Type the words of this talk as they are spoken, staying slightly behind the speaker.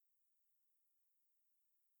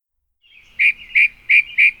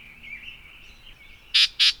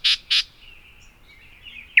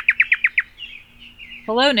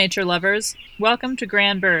Hello, nature lovers. Welcome to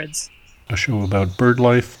Grand Birds, a show about bird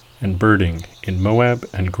life and birding in Moab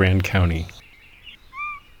and Grand County.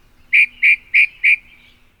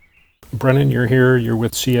 Brennan, you're here, you're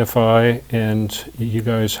with CFI, and you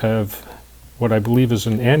guys have what I believe is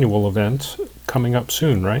an annual event coming up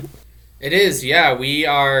soon, right? It is, yeah. We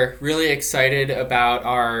are really excited about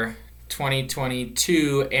our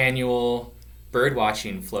 2022 annual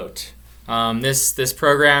birdwatching float. This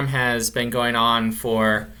program has been going on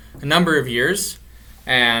for a number of years,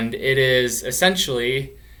 and it is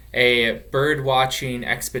essentially a bird watching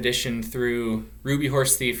expedition through Ruby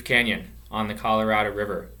Horse Thief Canyon on the Colorado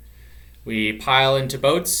River. We pile into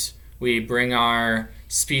boats, we bring our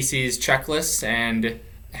species checklists, and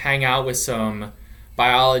hang out with some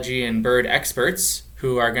biology and bird experts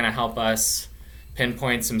who are going to help us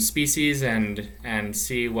pinpoint some species and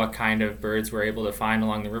see what kind of birds we're able to find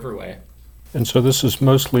along the riverway. And so this is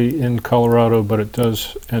mostly in Colorado, but it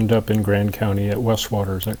does end up in Grand County at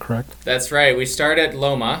Westwater, is that correct? That's right. We start at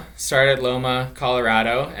Loma,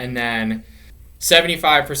 Colorado, and then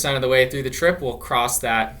 75% of the way through the trip we'll cross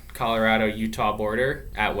that Colorado-Utah border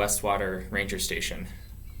at Westwater Ranger Station.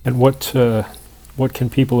 And what can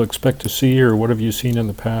people expect to see, or what have you seen in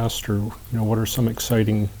the past, or what are some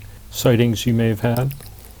exciting sightings you may have had?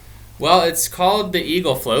 Well, it's called the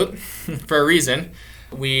Eagle Float for a reason.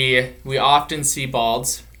 We often see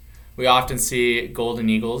balds. We often see golden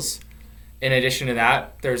eagles. In addition to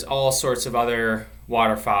that, there's all sorts of other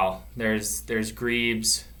waterfowl. There's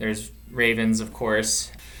grebes, there's ravens, of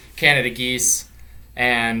course, Canada geese,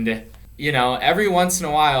 and every once in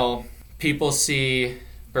a while people see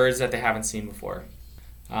birds that they haven't seen before,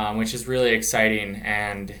 which is really exciting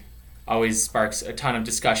and always sparks a ton of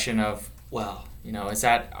discussion of,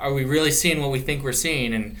 are we really seeing what we think we're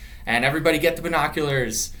seeing? And everybody get the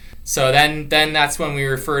binoculars. So then that's when we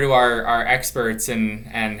refer to our experts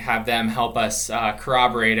and have them help us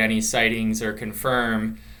corroborate any sightings or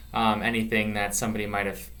confirm anything that somebody might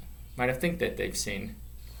have think that they've seen.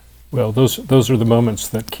 Well, those are the moments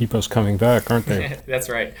that keep us coming back, aren't they? That's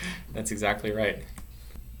right. That's exactly right.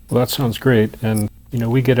 Well, that sounds great. And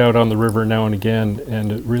we get out on the river now and again, and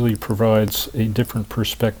it really provides a different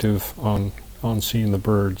perspective on seeing the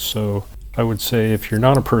birds. So I would say if you're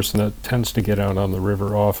not a person that tends to get out on the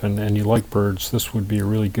river often and you like birds, this would be a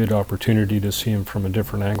really good opportunity to see them from a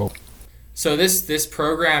different angle. So this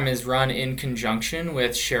program is run in conjunction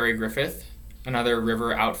with Sherry Griffith, another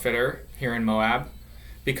river outfitter here in Moab.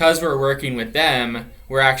 Because we're working with them,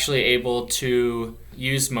 we're actually able to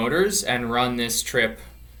use motors and run this trip,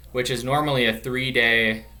 which is normally a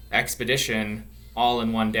 3-day expedition, all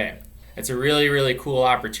in one day. It's a really, really cool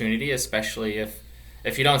opportunity, especially if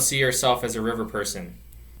you don't see yourself as a river person.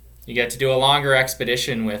 You get to do a longer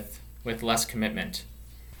expedition with less commitment.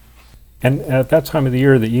 And at that time of the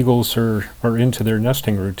year, the eagles are into their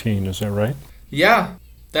nesting routine, is that right? Yeah,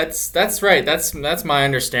 that's right. That's my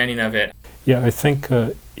understanding of it. Yeah, I think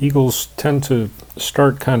eagles tend to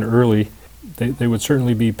start kind of early. They would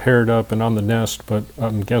certainly be paired up and on the nest, but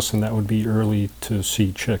I'm guessing that would be early to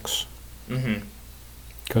see chicks. Mm-hmm.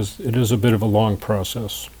 Because it is a bit of a long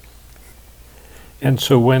process. And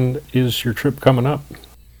so when is your trip coming up?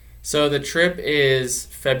 So the trip is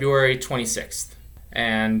February 26th,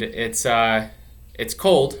 and it's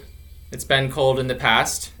cold. It's been cold in the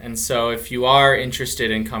past, and so if you are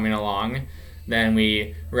interested in coming along, then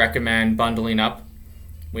we recommend bundling up.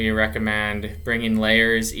 We recommend bringing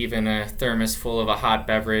layers, even a thermos full of a hot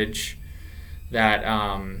beverage that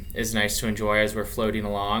is nice to enjoy as we're floating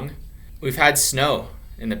along. We've had snow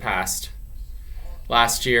in the past.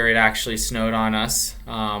 Last year it actually snowed on us,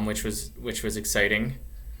 which was exciting.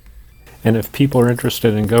 And if people are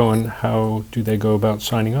interested in going, how do they go about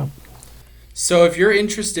signing up? So if you're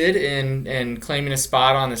interested in claiming a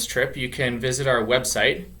spot on this trip, you can visit our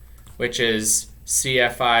website, which is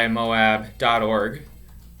cfimoab.org,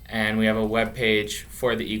 and we have a web page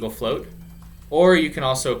for the Eagle Float. Or you can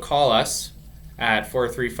also call us at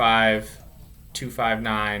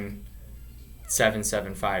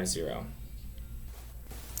 435-259-7750.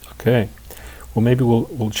 Okay. Well, maybe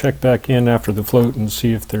we'll check back in after the float and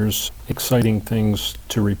see if there's exciting things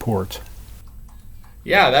to report.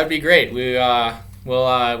 Yeah, that'd be great.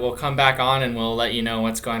 We'll come back on and we'll let you know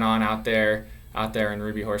what's going on out there in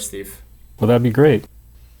Ruby Horse Thief. Well, that'd be great.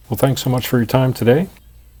 Well, thanks so much for your time today,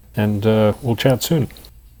 and we'll chat soon.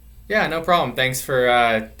 Yeah, no problem. Thanks for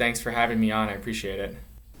having me on. I appreciate it.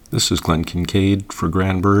 This is Glenn Kincaid for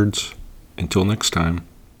Grand Birds. Until next time.